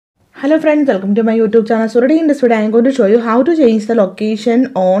Hello friends, welcome to my YouTube channel. So today in this video I am going to show you how to change the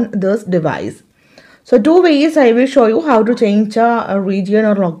location on this device. So two ways I will show you how to change a region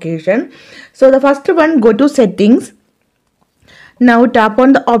or location. So the first one, go to settings. Now tap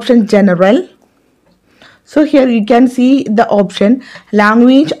on the option general. So here you can see the option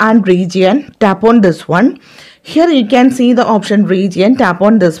language and region. Tap on this one. Here you can see the option region. Tap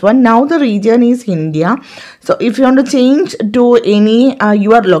on this one. Now the region is India. So if you want to change to any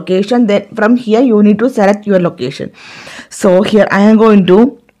your location, then from here you need to select your location. So here I am going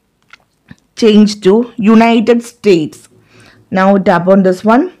to change to United States. Now tap on this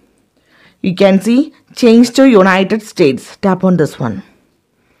one. You can see change to United States. Tap on this one.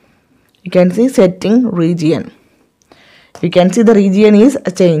 You can see setting region. You can see the region is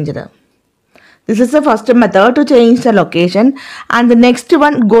changed. This is the first method to change the location. And the next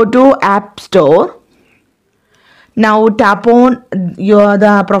one, go to App Store. Now tap on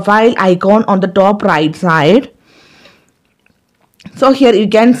the profile icon on the top right side. So here you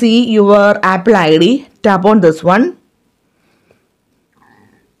can see your Apple ID. Tap on this one.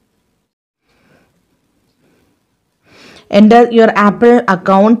 Enter your Apple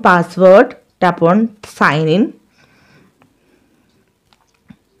account password. Tap on sign in.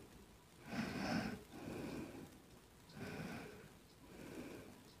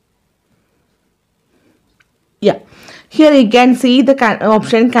 Yeah, here you can see the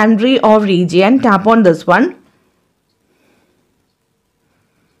option country or region. Tap on this one.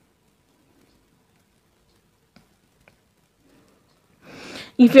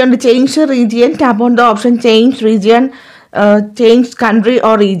 If you want to change the region, tap on the option change region, change country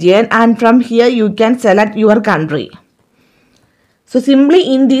or region, and from here you can select your country. So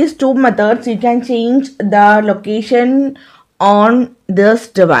simply in these two methods you can change the location on this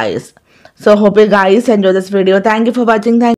device. So hope you guys enjoy this video. Thank you for watching.